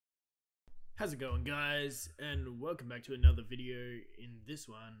How's it going, guys, and welcome back to another video. In this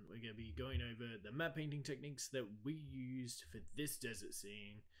one we're going to be going over the map painting techniques that we used for this desert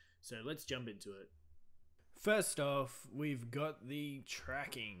scene, so let's jump into it. First off, we've got the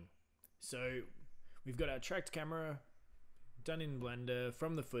tracking. So we've got our tracked camera done in Blender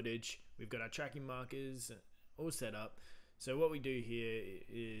from the footage. We've got our tracking markers all set up. So what we do here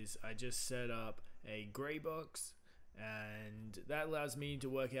is I just set up a grey box, and that allows me to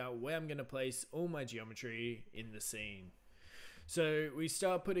work out where I'm going to place all my geometry in the scene. So we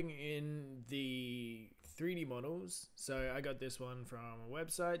start putting in the 3D models. So I got this one from a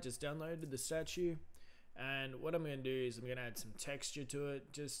website, just downloaded the statue, and what I'm going to do is I'm going to add some texture to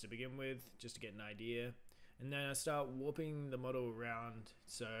it just to begin with, just to get an idea. And then I start warping the model around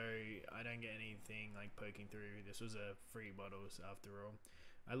so I don't get anything like poking through. This was a free models after all.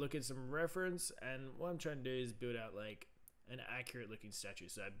 I look at some reference, and what I'm trying to do is build out like an accurate looking statue.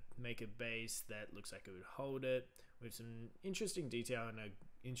 So I make a base that looks like it would hold it with some interesting detail and an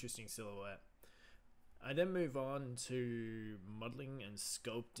interesting silhouette. I then move on to modeling and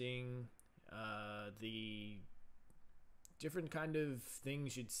sculpting the different kind of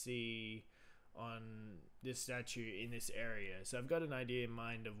things you'd see on this statue in this area. So I've got an idea in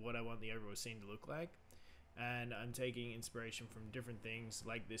mind of what I want the overall scene to look like, and I'm taking inspiration from different things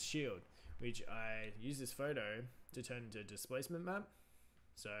like this shield, which I use this photo to turn into a displacement map.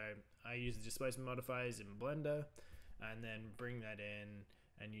 So I use the displacement modifiers in Blender and then bring that in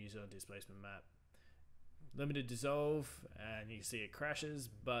and use our displacement map. Limited dissolve, and you can see it crashes,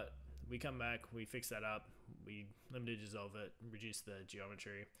 but we come back, we fix that up, we limited dissolve it, reduce the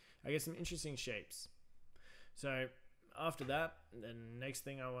geometry. I get some interesting shapes. So after that, the next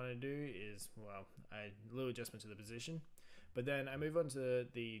thing I want to do is, well, a little adjustment to the position, but then I move on to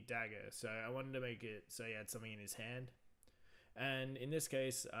the dagger. So I wanted to make it so he had something in his hand, and in this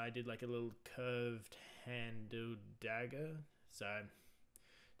case I did like a little curved handled dagger. So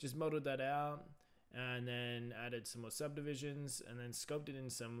just modeled that out and then added some more subdivisions and then sculpted in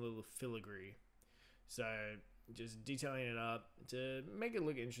some little filigree. So just detailing it up to make it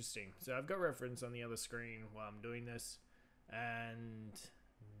look interesting. So I've got reference on the other screen while I'm doing this, and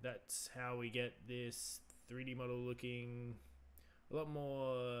that's how we get this 3D model looking a lot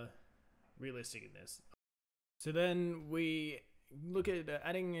more realistic in this. So then we look at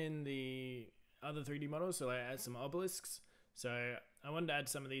adding in the other 3D models. So I add some obelisks. So I wanted to add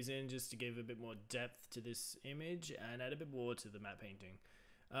some of these in just to give a bit more depth to this image and add a bit more to the map painting.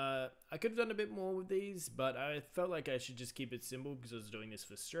 I could have done a bit more with these, but I felt like I should just keep it simple because I was doing this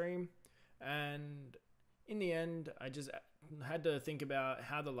for stream. And in the end, I just had to think about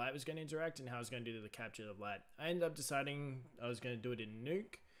how the light was going to interact and how I was going to do the capture of light. I ended up deciding I was going to do it in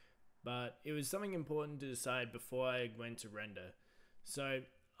Nuke, but it was something important to decide before I went to render. So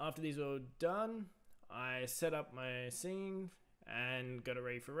after these were all done, I set up my scene and got it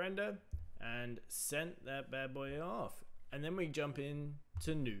ready for render and sent that bad boy off. And then we jump in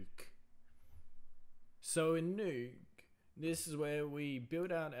to Nuke. So in Nuke, this is where we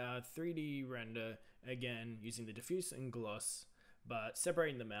build out our 3D render again using the diffuse and gloss, but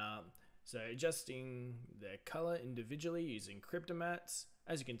separating them out. So adjusting their color individually using cryptomats.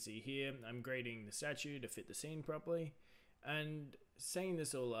 As you can see here, I'm grading the statue to fit the scene properly and setting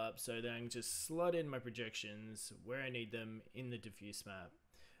this all up so that I can just slot in my projections where I need them in the diffuse map.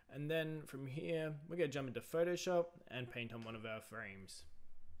 And then from here, we're going to jump into Photoshop and paint on one of our frames.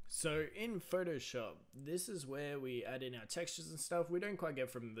 So in Photoshop, this is where we add in our textures and stuff. We don't quite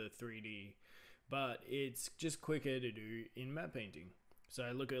get from the 3D, but it's just quicker to do in map painting. So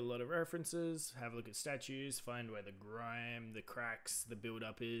I look at a lot of references, have a look at statues, find where the grime, the cracks, the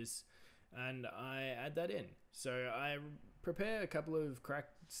build-up is, and I add that in. So I prepare a couple of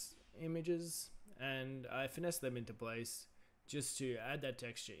cracked images and I finesse them into place just to add that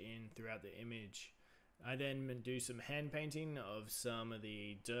texture in throughout the image. I then do some hand painting of some of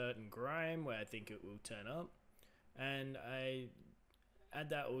the dirt and grime where I think it will turn up, and I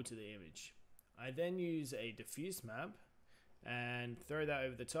add that all to the image. I then use a diffuse map and throw that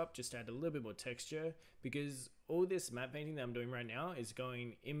over the top just to add a little bit more texture, because all this map painting that I'm doing right now is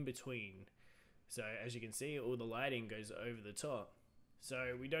going in between. So as you can see, all the lighting goes over the top,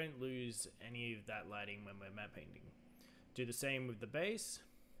 so we don't lose any of that lighting when we're map painting. Do the same with the base,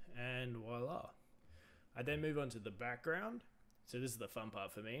 and voila. I then move on to the background. So this is the fun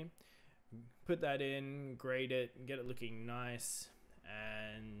part for me. Put that in, grade it, get it looking nice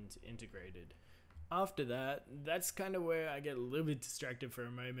and integrated. After that, that's kind of where I get a little bit distracted for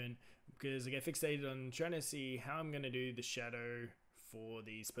a moment, because I get fixated on trying to see how I'm going to do the shadow for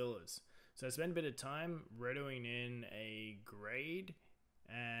these pillars. So I spent a bit of time rotoing in a grade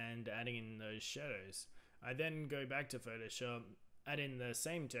and and adding in those shadows. I then go back to Photoshop, add in the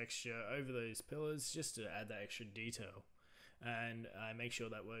same texture over those pillars just to add that extra detail. And I make sure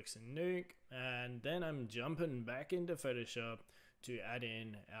that works in Nuke, and then I'm jumping back into Photoshop to add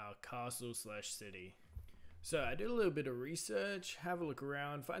in our castle slash city. So I did a little bit of research, have a look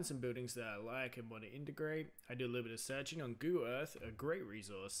around, find some buildings that I like and want to integrate. I did a little bit of searching on Google Earth, a great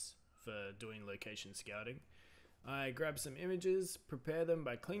resource for doing location scouting. I grab some images, prepare them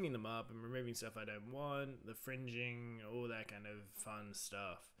by cleaning them up and removing stuff I don't want, the fringing, all that kind of fun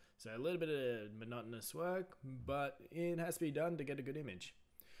stuff. So a little bit of monotonous work, but it has to be done to get a good image.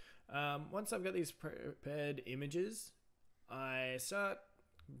 Once I've got these prepared images, I start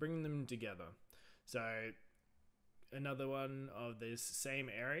bringing them together. So another one of this same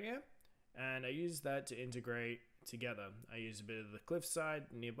area, and I use that to integrate together. I use a bit of the cliffside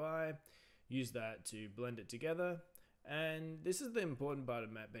nearby, use that to blend it together, and this is the important part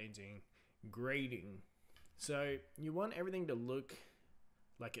of map painting, grading. So you want everything to look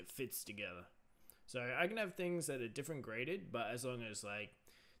like it fits together. So I can have things that are different graded, but as long as like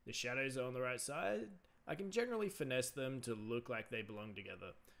the shadows are on the right side, I can generally finesse them to look like they belong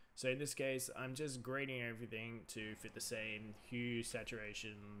together. So in this case, I'm just grading everything to fit the same hue,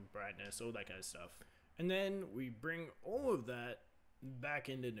 saturation, brightness, all that kind of stuff. And then we bring all of that back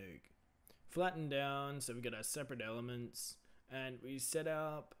into Nuke. Flatten down so we got our separate elements, and we set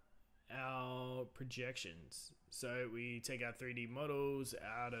up our projections. So we take our 3D models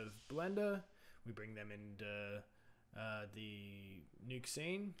out of Blender, we bring them into the Nuke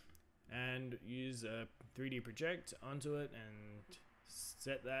scene, and use a 3D project onto it and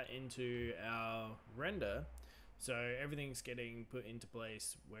set that into our render, so everything's getting put into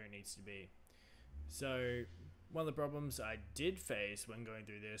place where it needs to be. So one of the problems I did face when going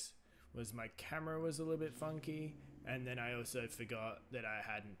through this was my camera was a little bit funky, and then I also forgot that I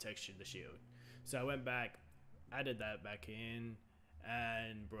hadn't textured the shield. So I went back, added that back in,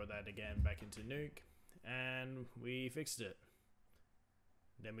 and brought that again back into Nuke, and we fixed it.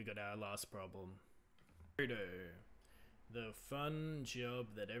 Then we got our last problem. The fun job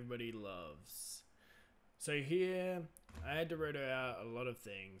that everybody loves. So here, I had to roto out a lot of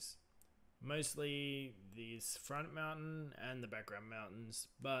things. Mostly these front mountain and the background mountains,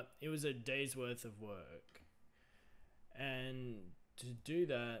 but it was a day's worth of work. And to do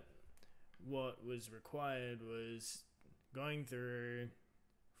that, what was required was going through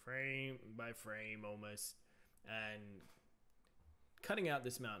frame by frame almost and cutting out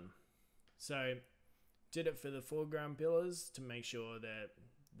this mountain. So did it for the foreground pillars to make sure that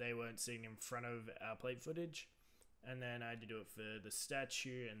they weren't sitting in front of our plate footage. And then I had to do it for the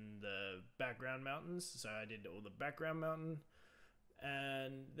statue and the background mountains. So I did all the background mountain.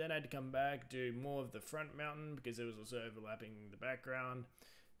 And then I had to come back, do more of the front mountain because it was also overlapping the background.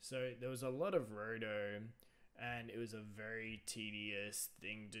 So there was a lot of roto, and it was a very tedious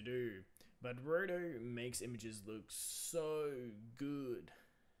thing to do. But roto makes images look so good.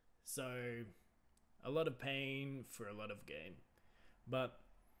 So a lot of pain for a lot of gain. But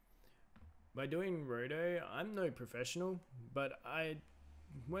by doing roto, I'm no professional, but I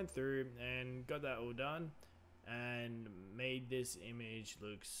went through and got that all done and made this image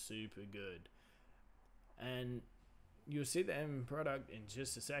look super good. And you'll see the end product in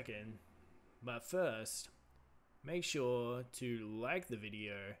just a second, but first, make sure to like the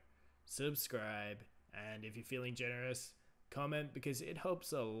video, subscribe, and if you're feeling generous, comment because it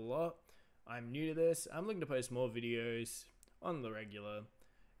helps a lot. I'm new to this, I'm looking to post more videos on the regular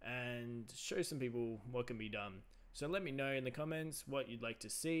and show some people what can be done. So let me know in the comments what you'd like to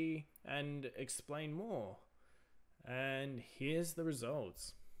see and explain more. And here's the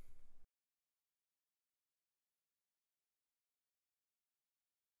results.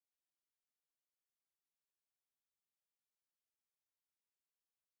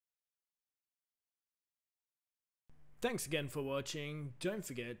 Thanks again for watching. Don't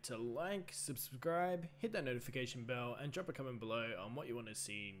forget to like, subscribe, hit that notification bell, and drop a comment below on what you want to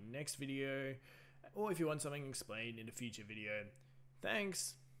see next video, or if you want something explained in a future video.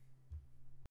 Thanks!